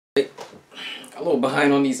A little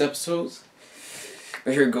behind on these episodes,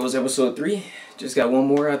 but here goes episode 3. Just got one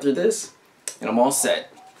more after this, and I'm all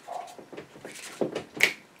set.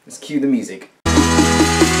 Let's cue the music.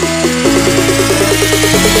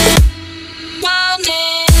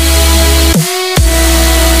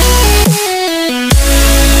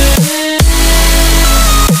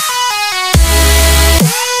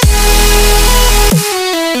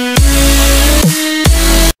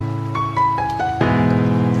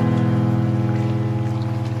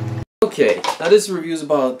 Okay, now this review is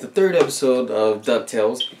about the 3rd episode of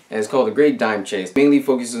DuckTales, and it's called The Great Dime Chase. Mainly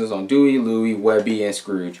focuses on Dewey, Louie, Webby, and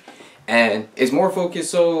Scrooge. And it's more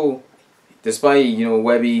focused, so despite,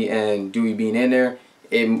 Webby and Dewey being in there,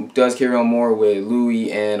 it does carry on more with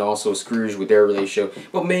Louie and also Scrooge with their relationship.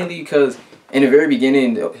 But mainly because in the very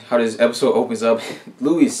beginning, how this episode opens up,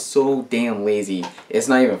 Louie is so damn lazy. It's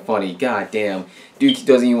not even funny. God damn. Dude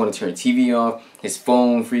doesn't even want to turn the TV off. His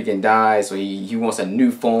phone freaking died, so he wants a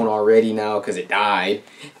new phone already now because it died.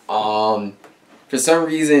 For some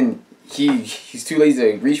reason, he's too lazy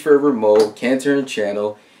to reach for a remote, can't turn a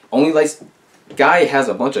channel. Guy has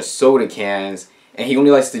a bunch of soda cans, and he only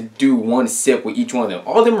likes to do one sip with each one of them.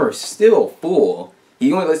 All of them are still full.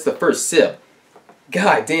 He only likes the first sip.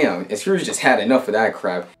 God damn, and Scrooge just had enough of that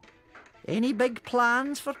crap. Any big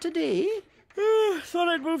plans for today? Thought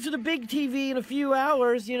I'd move to the big TV in a few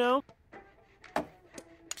hours, Hey,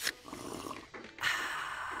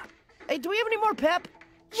 do we have any more pep?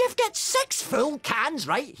 You've got 6 full cans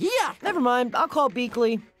right here. Never mind, I'll call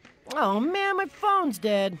Beakley. Oh man, my phone's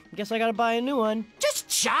dead. Guess I gotta buy a new one. Just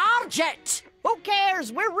charge it. Who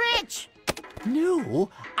cares? We're rich! No,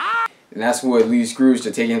 And that's what leads Scrooge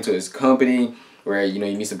to take him to his company, where, he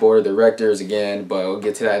meets the board of directors again, but we'll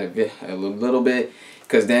get to that in a little bit.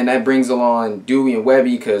 Because then that brings along Dewey and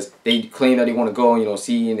Webby, because they claim that they want to go,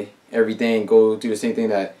 see and everything, go through the same thing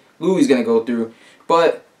that Louie's going to go through.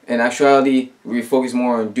 But in actuality, we focus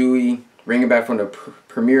more on Dewey, bringing back from the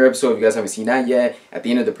premiere episode. If you guys haven't seen that yet, at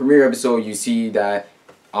the end of the premiere episode, you see that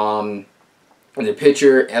in the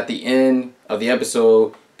picture at the end of the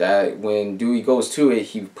episode, that when Dewey goes to it,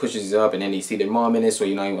 he pushes it up, and then he see their mom in it, so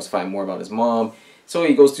he wants to find more about his mom. So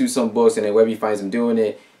he goes through some books, and then Webby finds him doing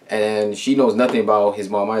it, and she knows nothing about his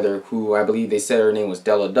mom either, who I believe they said her name was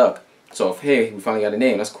Della Duck. So, hey, we finally got a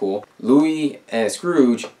name, that's cool. Louie and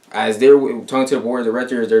Scrooge, as they're talking to the board of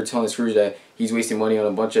directors, they're telling Scrooge that he's wasting money on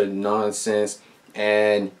a bunch of nonsense,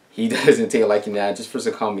 and he doesn't take a liking to that, just for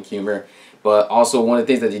some comic humor. But also, one of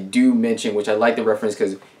the things that they do mention, which I like the reference,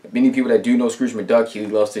 because many people that do know Scrooge McDuck, he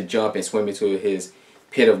loves to jump and swim into his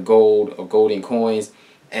pit of gold, of golden coins.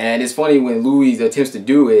 And it's funny, when Louie attempts to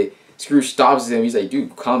do it, Scrooge stops him. He's like,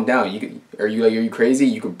 dude, calm down. Are you crazy?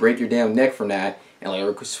 You could break your damn neck from that,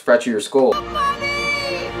 and fracture your skull.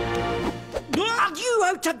 are you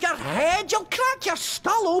out of your head? You'll crack your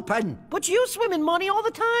skull open. But you swim in money all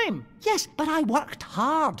the time. Yes, but I worked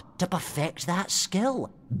hard to perfect that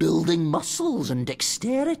skill, building muscles and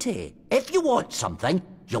dexterity. If you want something,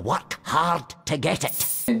 you work hard to get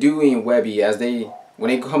it. And Dewey and Webby, when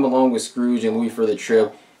they come along with Scrooge and Louie for the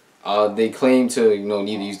trip, they claim to,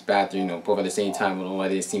 need to use the bathroom, both at the same time. I don't know why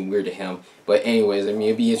they seem weird to him. But anyways,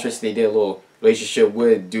 it'd be interesting if they did a little relationship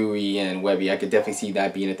with Dewey and Webby. I could definitely see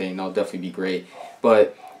that being a thing. That'll definitely be great.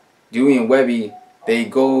 But Dewey and Webby, they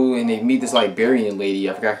go and they meet this librarian lady.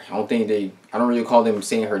 I forgot. I don't really call them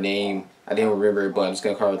saying her name. I didn't remember it, but I'm just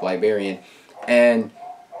gonna call her the librarian. And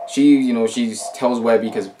she, she tells Webby,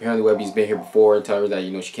 because apparently Webby's been here before, tell her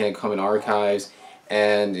that she can't come in archives, but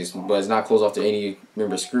it's not closed off to any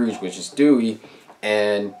member of Scrooge, which is Dewey.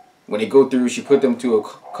 And when they go through, she put them to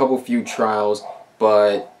a few trials,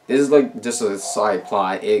 but this is like just a side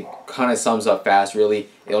plot. It kind of sums up fast, really.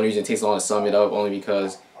 It only usually takes long to sum it up, only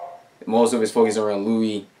because most of it's focused around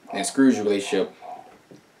Louie and Scrooge's relationship.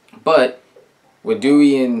 But when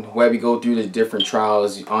Dewey and Webby go through the different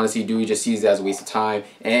trials, honestly, Dewey just sees it as a waste of time,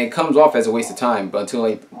 and it comes off as a waste of time. But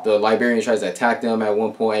until the librarian tries to attack them at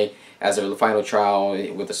one point as their final trial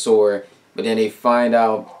with a sword, but then they find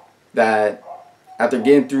out that after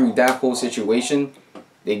getting through that whole situation,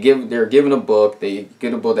 they're given a book. They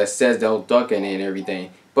get a book that says Del Duck in it and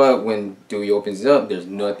everything. But when Dewey opens it up, there's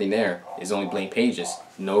nothing there. It's only blank pages.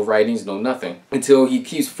 No writings, no nothing. Until he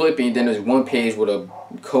keeps flipping, then there's one page with a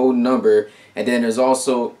code number, and then there's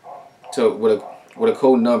also with a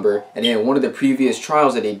code number, and then one of the previous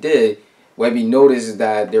trials that they did, Webby notices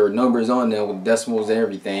that there were numbers on them with decimals and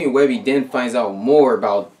everything. And Webby then finds out more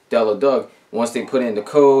about Della Duck once they put in the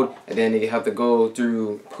code, and then they have to go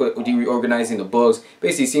through reorganizing the books.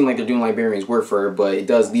 Basically, it seems like they're doing librarians' work for her, but it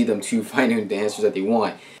does lead them to finding the answers that they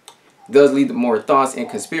want. It does lead to more thoughts and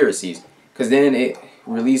conspiracies, because then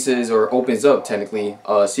releases or opens up technically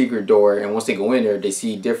a secret door, and once they go in there, they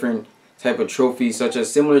see different type of trophies, such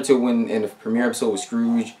as similar to when in the premiere episode with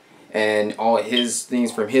Scrooge and all his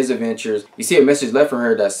things from his adventures. You see a message left from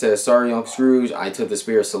her that says, "Sorry, Uncle Scrooge, I took the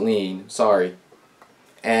spirit of Celine. Sorry."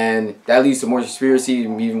 And that leads to more conspiracy.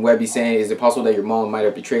 Even Webby saying, "Is it possible that your mom might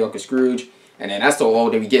have betrayed Uncle Scrooge?" And then that's the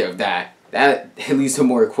all that we get of that. That leads to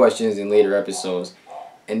more questions in later episodes.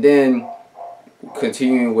 And then,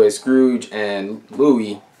 continuing with Scrooge and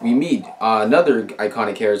Louie, we meet another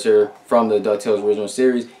iconic character from the DuckTales original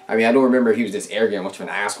series. I mean, I don't remember if he was this arrogant, much of an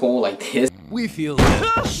asshole like this. We feel...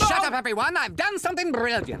 Shut up, everyone! I've done something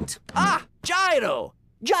brilliant! Ah, Gyro!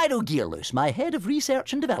 Gyro Gearloose, my head of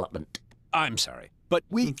research and development. I'm sorry, but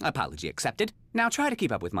we... Apology accepted. Now try to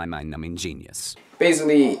keep up with my mind-numbing genius.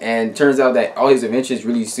 Basically, and turns out that all his inventions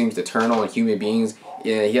really seems to turn on human beings.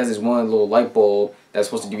 Yeah, he has this one little light bulb that's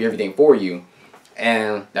supposed to do everything for you.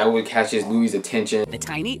 And that would catch Louie's attention. The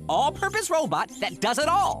tiny, all-purpose robot that does it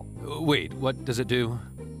all. Wait, what does it do?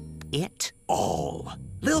 It all.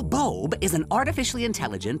 Lil Bulb is an artificially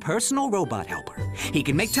intelligent personal robot helper. He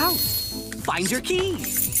can make toast, find your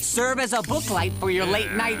keys, serve as a booklight for your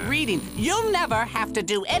late-night reading. You'll never have to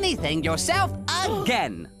do anything yourself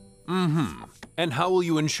again. Mm-hmm. And how will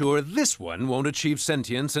you ensure this one won't achieve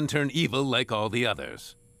sentience and turn evil like all the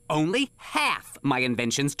others? Only half my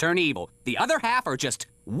inventions turn evil. The other half are just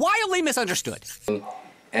wildly misunderstood.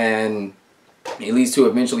 And it leads to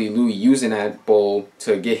eventually Louie using that bowl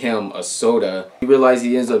to get him a soda. He realizes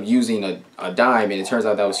he ends up using a dime, and it turns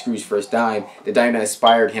out that was Scrooge's first dime. The dime that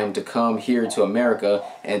inspired him to come here to America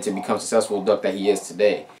and to become successful duck that he is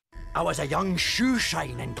today. I was a young shoe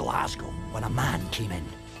shine in Glasgow when a man came in,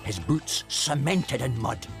 his boots cemented in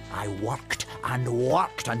mud. I worked and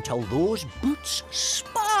worked until those boots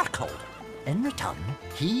sparkled. In return,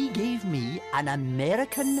 he gave me an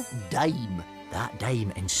American dime. That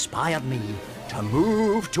dime inspired me to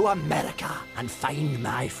move to America and find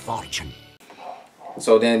my fortune.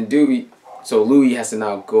 So then Louie has to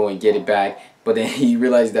now go and get it back, but then he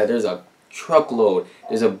realizes that there's a truckload.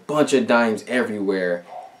 There's a bunch of dimes everywhere.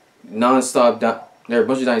 Non-stop, there are a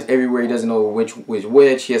bunch of dimes everywhere. He doesn't know which.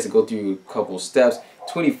 He has to go through a couple steps.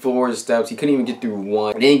 24 steps. He couldn't even get through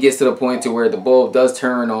one. Then he gets to the point to where the bulb does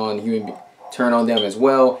turn on them as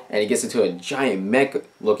well, and he gets into a giant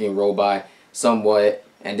mech-looking robot somewhat,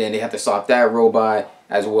 and then they have to stop that robot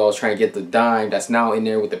as well as trying to get the dime that's now in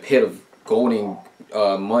there with a pit of golden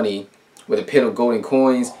money, with a pit of golden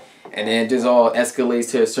coins, and then it just all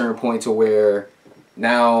escalates to a certain point to where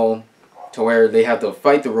they have to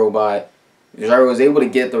fight the robot. Gyro was able to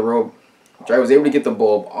get the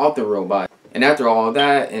bulb off the robot. And after all of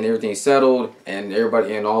that and everything's settled and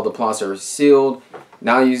everybody and all the plots are sealed,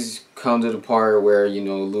 now you come to the part where, you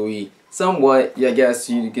know, Louie somewhat, I guess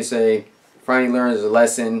you could say, finally learns a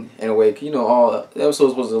lesson in a way. You know, all the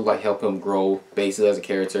episode's supposed to like help him grow basically as a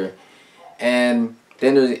character. And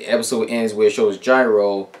then the episode ends where it shows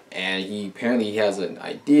Gyro, and he has an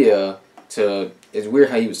idea to. It's weird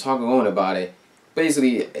how he was talking on about it.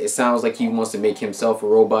 Basically, it sounds like he wants to make himself a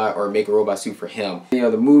robot or make a robot suit for him. Any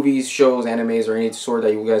other movies, shows, animes, or any sort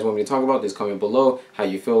that you guys want me to talk about, just comment below. How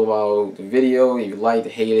you feel about the video, if you liked,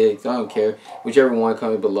 hate it, I don't care. Whichever one,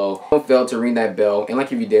 comment below. Don't fail to ring that bell, and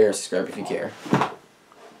like if you dare, and subscribe if you care.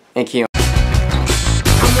 And Keon.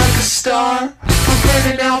 I'm like a star, I'm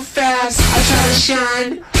burning out fast. I try to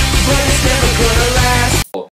shine, but it's never gonna last.